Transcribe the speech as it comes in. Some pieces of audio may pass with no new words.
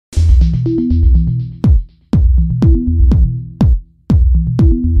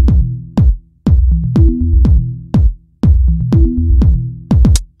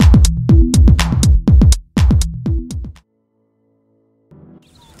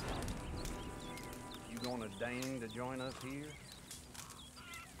Deign to join us here?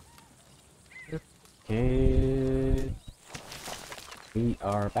 Okay. We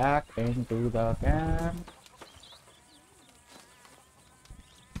are back into the camp.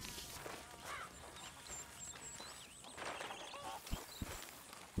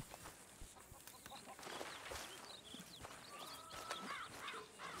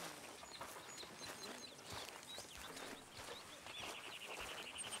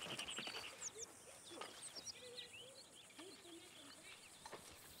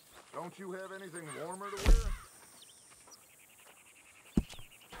 Don't you have anything warmer to wear?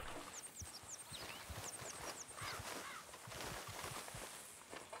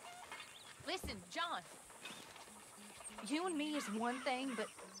 Listen, John. You and me is one thing, but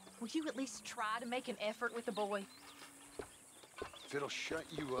will you at least try to make an effort with the boy? If it'll shut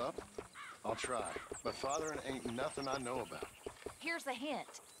you up, I'll try. But fathering ain't nothing I know about. Here's a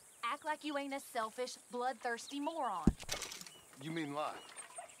hint. Act like you ain't a selfish, bloodthirsty moron. You mean lie?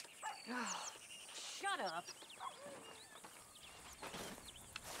 Shut up.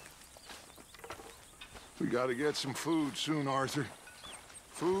 We gotta get some food soon, Arthur.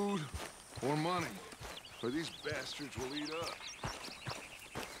 Food or money, or these bastards will eat up.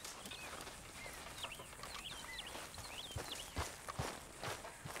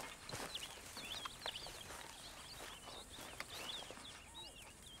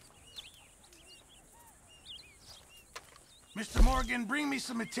 Mr. Morgan, bring me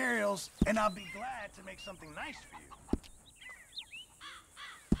some materials, and I'll be glad to make something nice for you.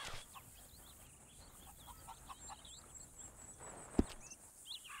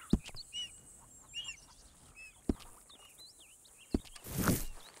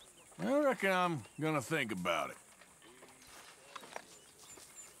 I reckon I'm gonna think about it.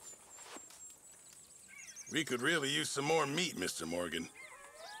 We could really use some more meat, Mr. Morgan.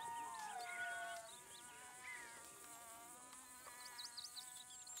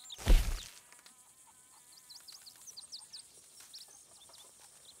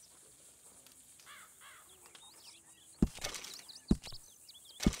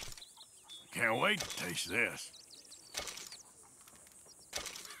 Can't wait to taste this.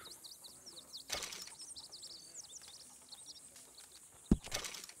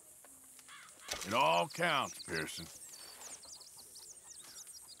 It all counts, Pearson.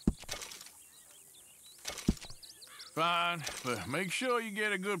 Fine, but make sure you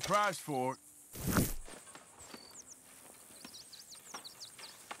get a good price for it.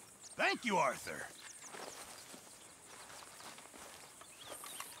 Thank you, Arthur.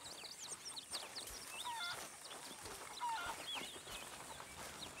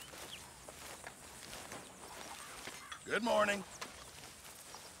 Good morning.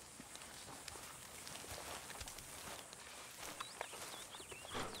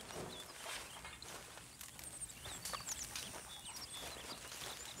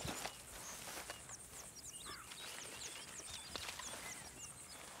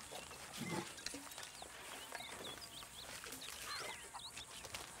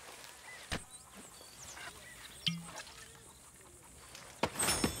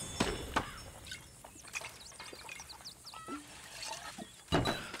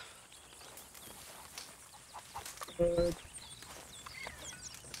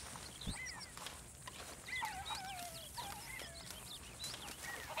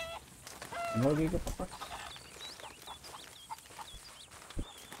 Lagi ko pa.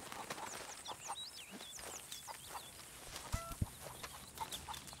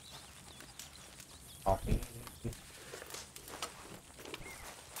 Okay.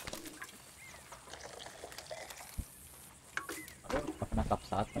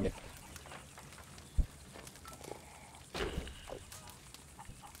 Nakapsat ulit.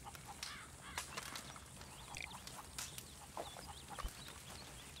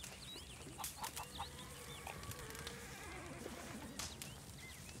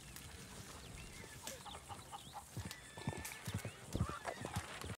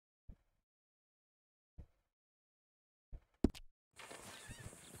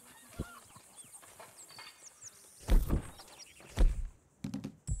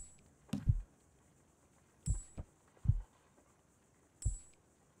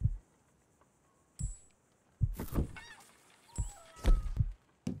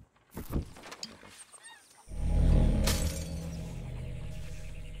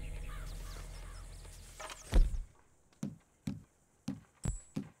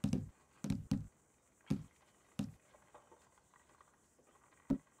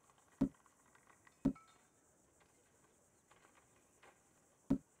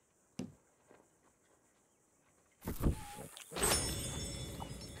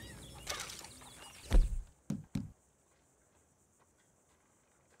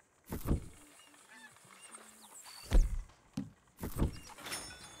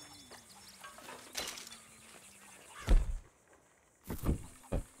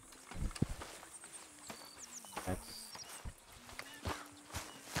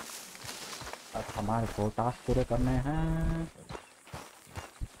 हमारे को task पूरे करने हैं।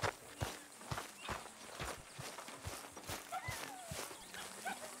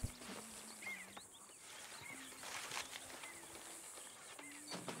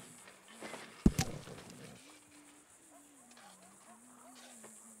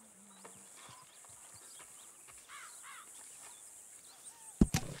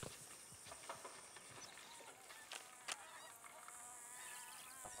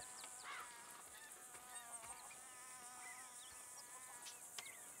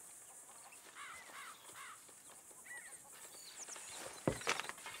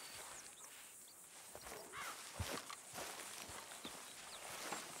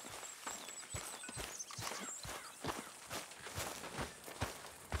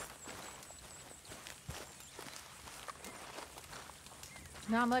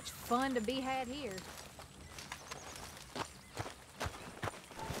 Not much fun to be had here.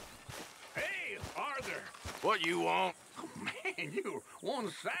 Hey, Arthur! What you want? Oh, man, you're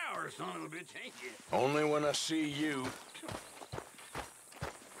one sour son of a bitch, ain't you? Only when I see you.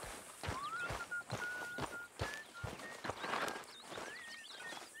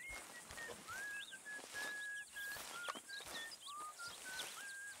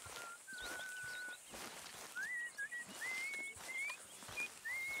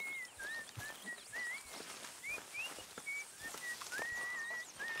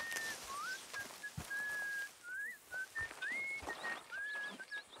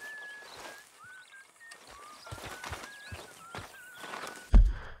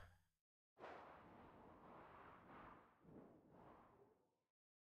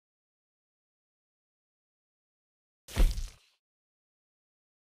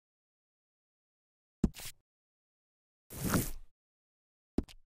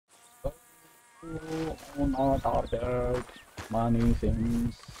 Not ordered. Money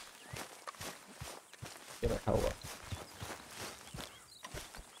things. Get a tower.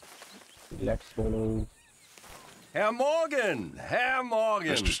 Let's go. Herr Morgan! Herr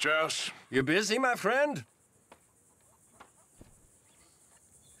Morgan! Mr. Strauss? You busy, my friend?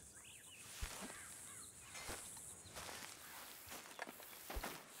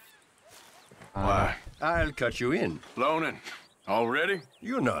 Why? I'll cut you in. Loaning. Already?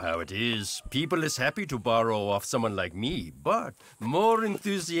 You know how it is. People is happy to borrow off someone like me, but more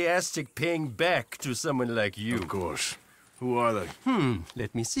enthusiastic paying back to someone like you. Of course. Who are they?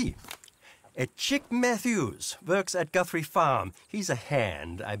 Let me see. Chick Matthews works at Guthrie Farm. He's a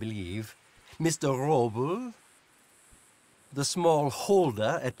hand, I believe. Mr. Roble, the small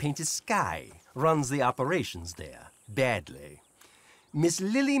holder at Painted Sky, runs the operations there, badly. Miss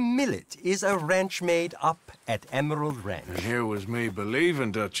Lily Millet is a ranch maid up at Emerald Ranch. And here was me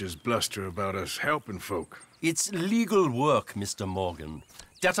believing Dutch's bluster about us helping folk. It's legal work, Mr. Morgan.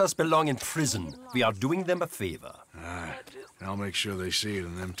 Debtors belong in prison. We are doing them a favor. Aye. I'll make sure they see it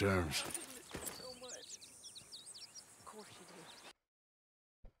in them terms.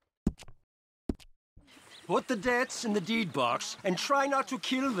 Put the debts in the deed box and try not to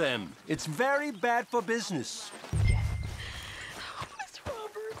kill them. It's very bad for business. Miss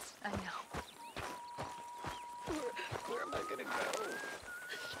Roberts. I know. Where am I gonna go?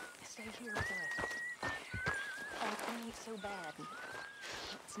 Stay here with us. Oh, it ain't so bad.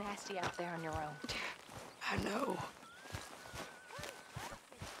 It's nasty out there on your own. I know.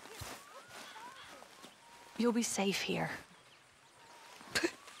 You'll be safe here.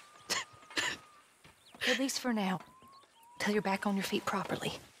 At least for now. Till you're back on your feet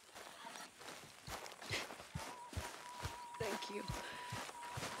properly. Thank you.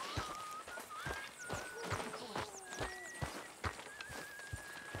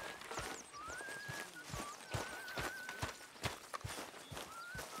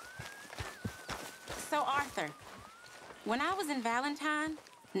 So, Arthur, when I was in Valentine,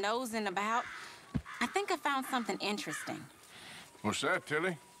 nosing about, I think I found something interesting. What's that,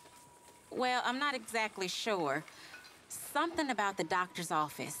 Tilly? Well, I'm not exactly sure. Something about the doctor's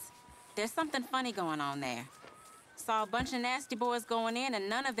office. There's something funny going on there. Saw a bunch of nasty boys going in and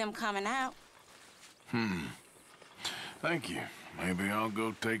none of them coming out. Thank you. Maybe I'll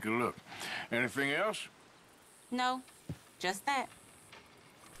go take a look. Anything else? No, just that.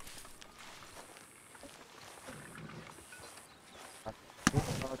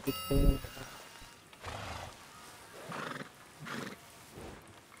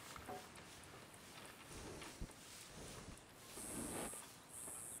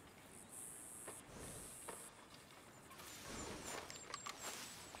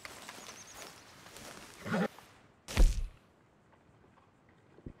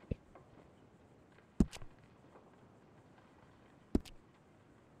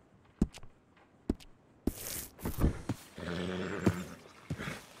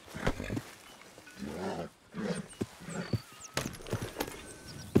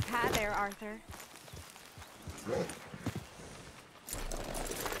 there, Arthur.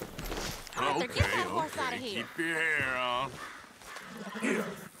 Arthur, get that horse out of Okay, here. keep your hair on.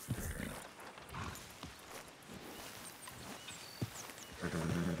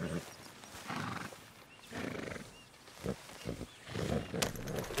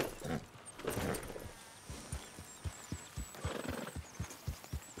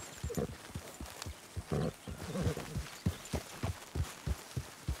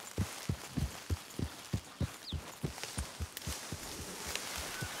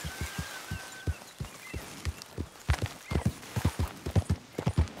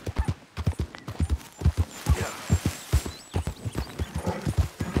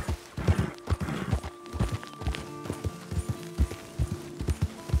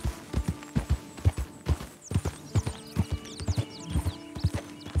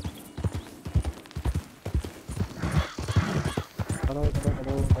 Hello,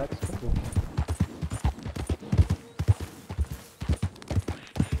 that's cool.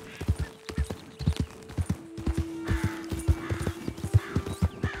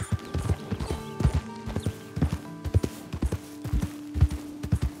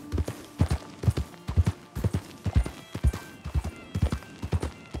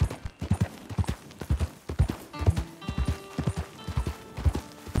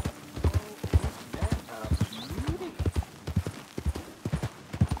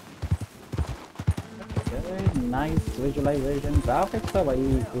 Nice visualization graphics है भाई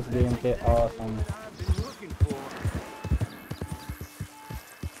इस game के awesome.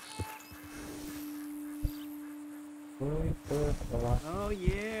 Oh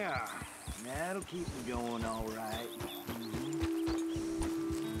yeah, that'll keep me going all right.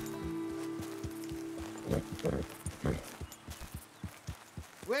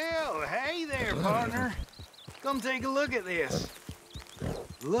 Well, hey there, partner. Come take a look at this.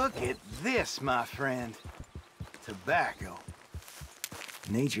 Look at this, my friend. Tobacco.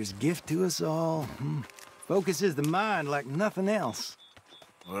 Nature's gift to us all. Focuses the mind like nothing else.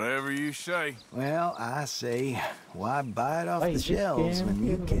 Whatever you say. Well, I say, why buy it off भाई the इस shelves game when की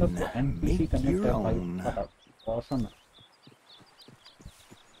you मतलब can NPC make connect your है भाई own? मतलब awesome.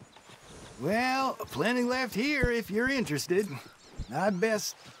 Well, plenty left here if you're interested. I'd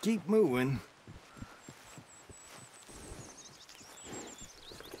best keep moving.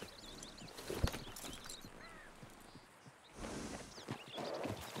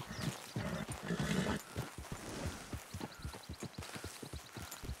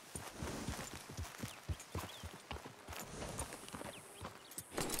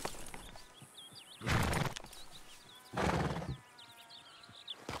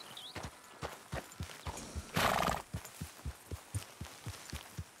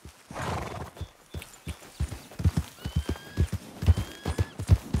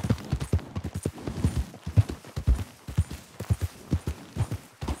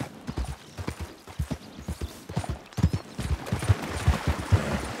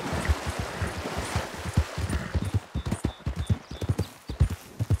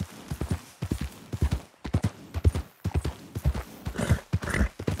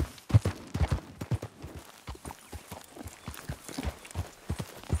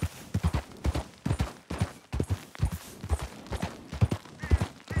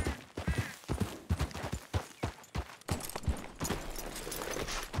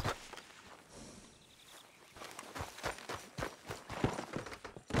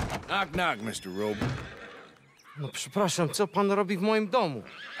 Knock, knock, Mr. Roble. No przepraszam, co pan robi w moim domu?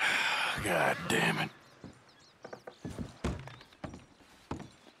 God damn it.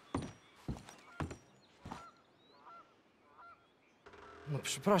 No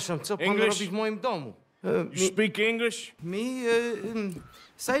przepraszam, co pan English? robi w moim domu? You speak English?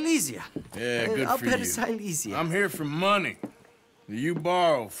 Silesia. Yeah, good for Upper you. Silesia. I'm here for money that you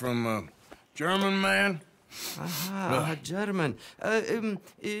borrow from a German man. Aha, German.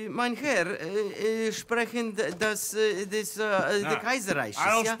 Mein Herr, sprechen the Kaiserreich. I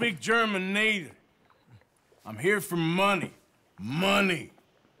don't ja? speak German neither. I'm here for money. Money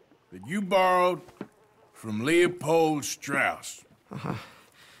that you borrowed from Leopold Strauss.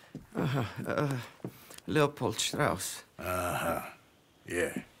 Leopold Strauss.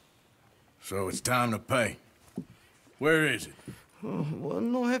 Yeah. So it's time to pay. Where is it? Oh, well,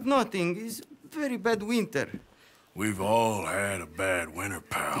 no, have nothing. It's very bad winter. We've all had a bad winter,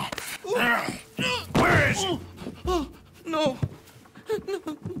 pal. Where is it? Oh, no.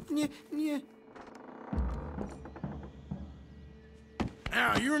 No, nie.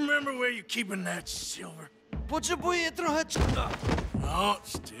 Now, you remember where you're keeping that silver? Potrzebuję trochę No,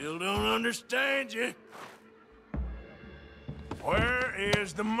 still don't understand you. Where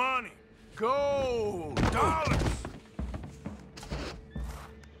is the money. Gold, dollars.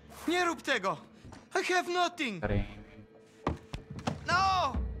 Nie rób tego! I have nothing! Kering.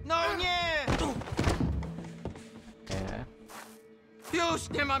 No! No nie! Nie. Już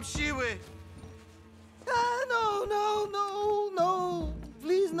nie mam siły! No, no, no, no!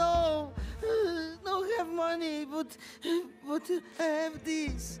 Please no! No have money, but I have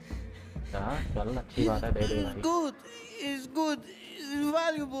this. अच्छा चल अच्छी बात है दे दे भाई. It's good, it's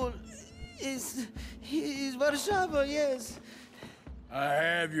valuable. It's Warsaw, yes. I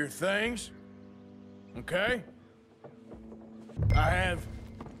have your things, okay? I have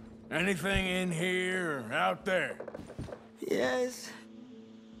anything in here or out there. Yes.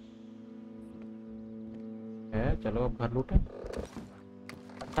 है चलो अब घर लूटे.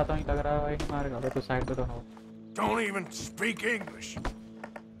 अच्छा तो नहीं लग रहा भाई हमारे घर तो साइड पे तो हो. Don't even speak English.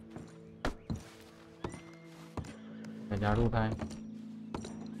 झाड़ू उठाएं.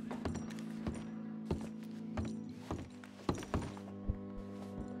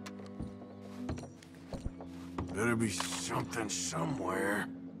 Better be something somewhere.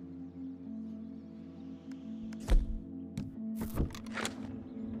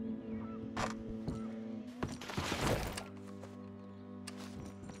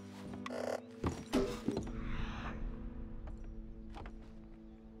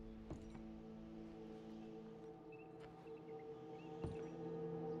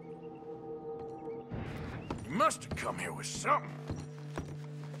 You must have come here with something.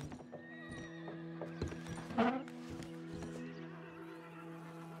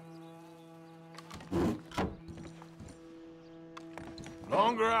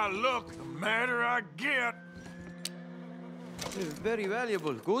 Longer I look, the madder I get. Very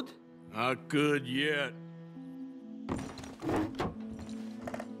valuable. Good? Not good yet.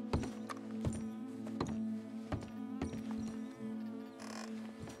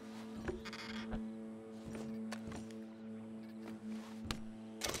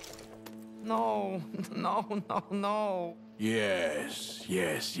 No, no, no, no. Yes,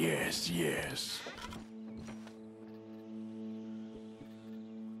 yes, yes, yes.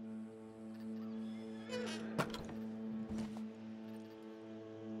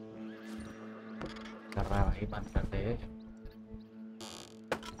 कर रहा है भाई बंद कर दे.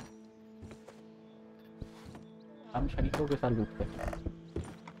 हम शरीकों के साथ लूटते हैं.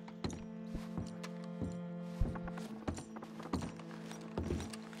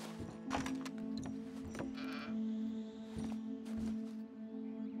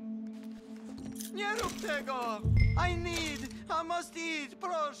 Nie rób tego! I must eat,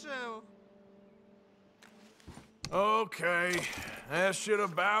 proszę! Okay, that should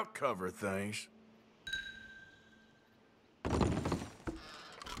about cover things.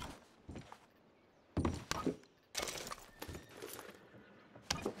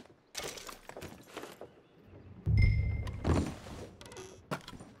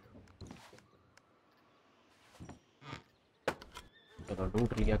 चलो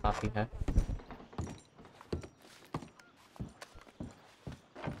लूट लिया काफी है.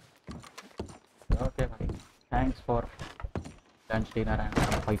 Okay भाई, thanks for lunch, dinner and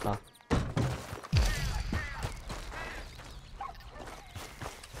पैसा.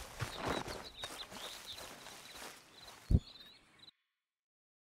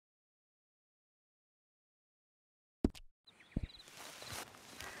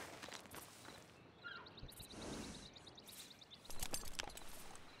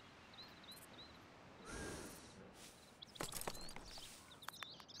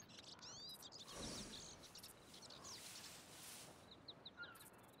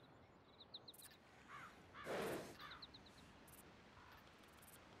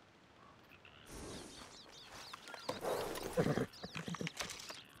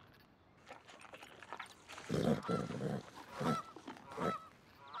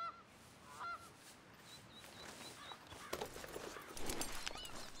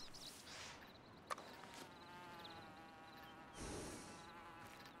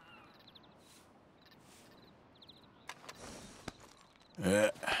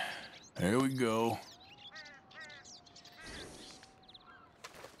 Yeah, there we go.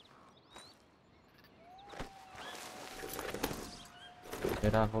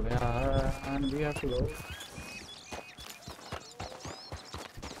 तेरा हो गया and we have to go.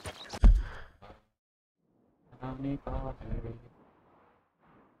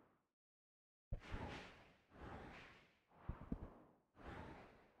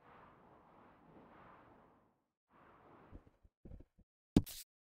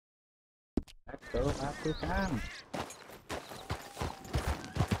 Let's go back to camp.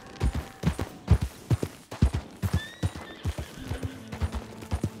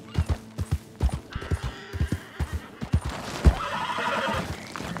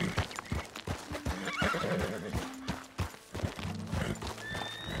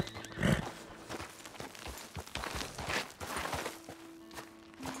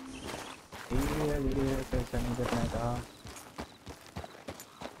 ये पैसा नहीं देना था।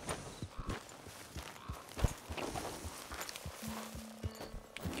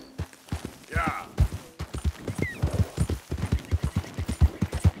 Yeah.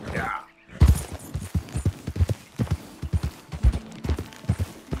 Yeah.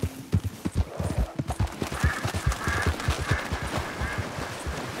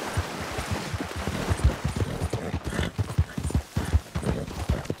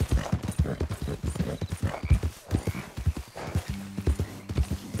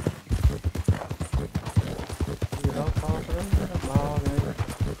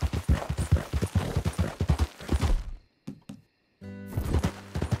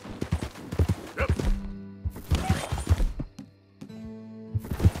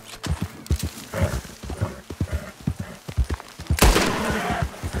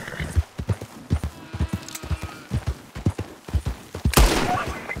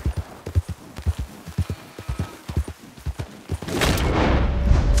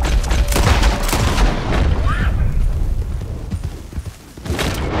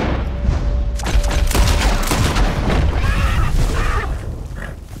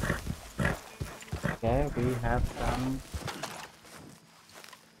 We have some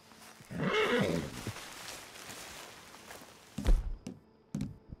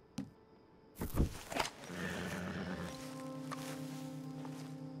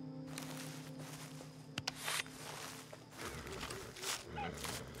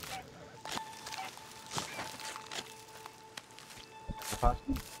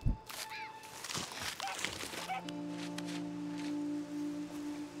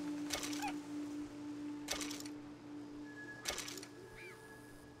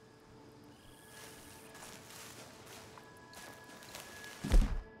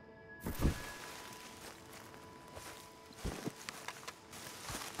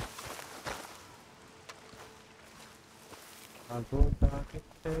I'll go back and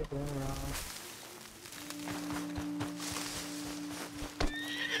take around.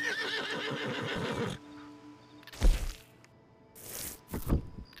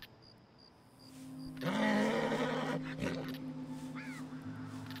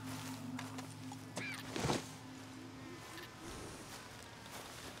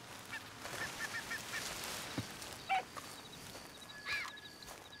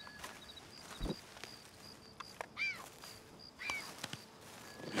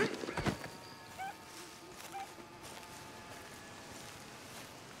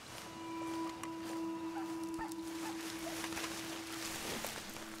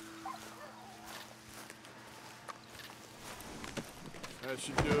 That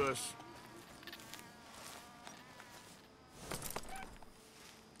should do us.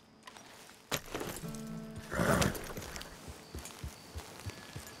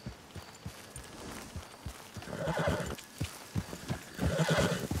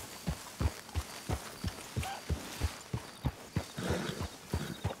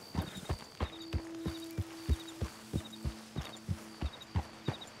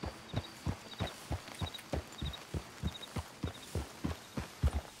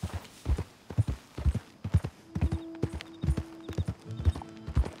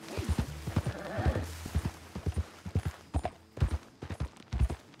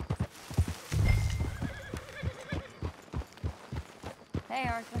 Hey,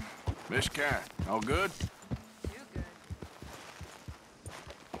 Arthur. Miss Cat, all good? Too good.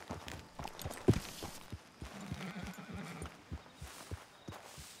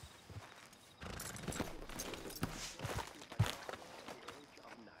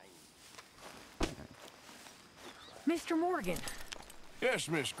 Mr. Morgan, Yes,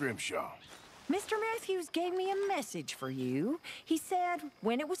 Miss Grimshaw. Mr. Matthews gave me a message for you. He said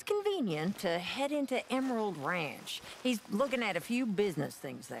when it was convenient to head into Emerald Ranch. He's looking at a few business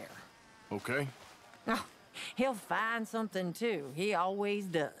things there. Okay. Oh, he'll find something too. He always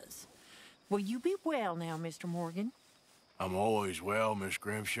does. Will you be well now, Mr. Morgan? I'm always well, Miss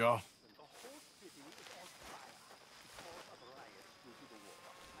Grimshaw.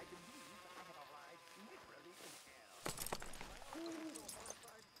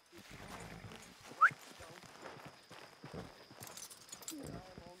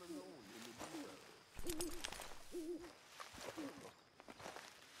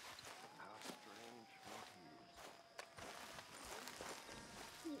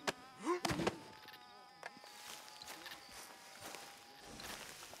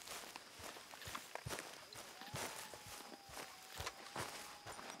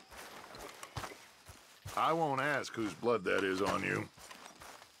 I won't ask whose blood that is on you.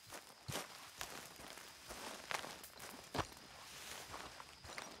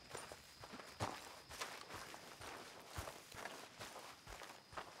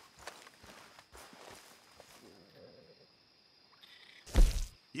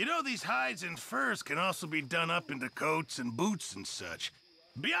 You know these hides and furs can also be done up into coats and boots and such.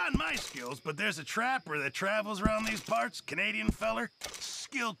 Beyond my skills, but there's a trapper that travels around these parts, Canadian feller,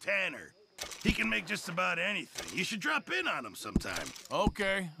 skilled tanner. He can make just about anything. You should drop in on him sometime.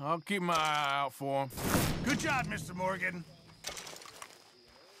 Okay, I'll keep my eye out for him. Good job, Mr. Morgan.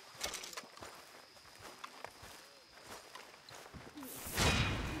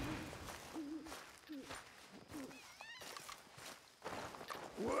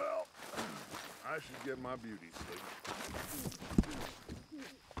 Well, I should get my beauty sleep.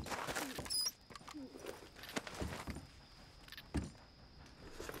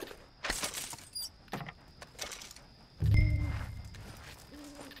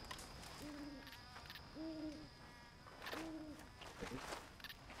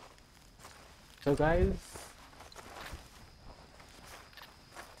 So guys,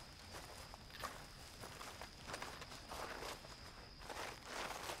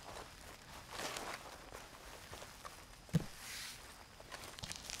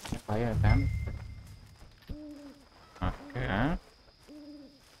 fire them. Okay.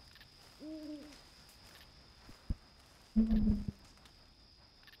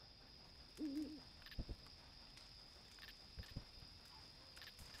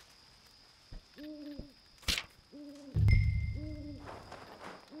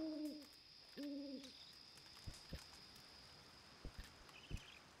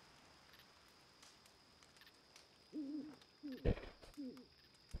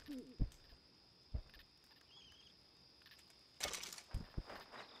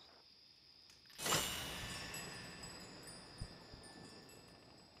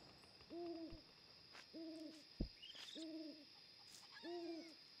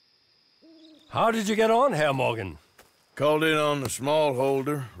 How did you get on, Herr Morgan? Called in on the small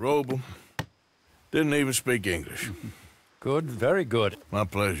holder, Roble. Didn't even speak English. Good, very good. My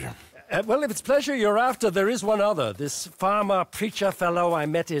pleasure. Well, if it's pleasure you're after, there is one other. This farmer preacher fellow I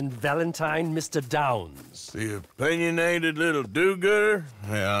met in Valentine, Mr. Downs. The opinionated little do-gooder?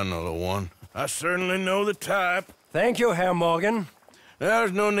 Yeah, I know the one. I certainly know the type. Thank you, Herr Morgan.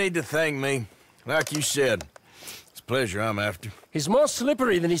 There's no need to thank me. Like you said, it's pleasure I'm after. He's more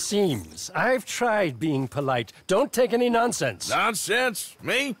slippery than he seems. I've tried being polite. Don't take any nonsense. Nonsense?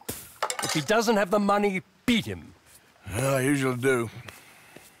 Me? If he doesn't have the money, beat him. Well, I usually do.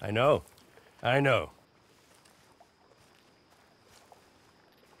 I know. I know.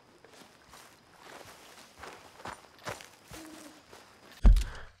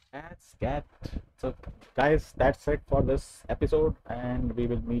 Let's get. So guys, that's it for this episode, and we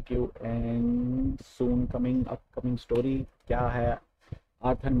will meet you in soon upcoming story. क्या है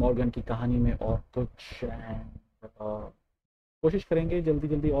Arthur Morgan की कहानी में और कुछ, कोशिश करेंगे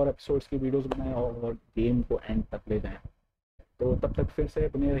जल्दी और एपिसोड्स की वीडियोस बनाएं और गेम को एंड तक ले जाएं। तो तब तक फिर से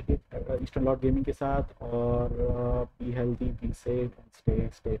बने रहिए ईस्टर्न लॉर्ड गेमिंग के साथ, और be healthy, be safe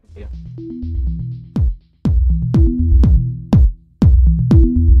and stay India.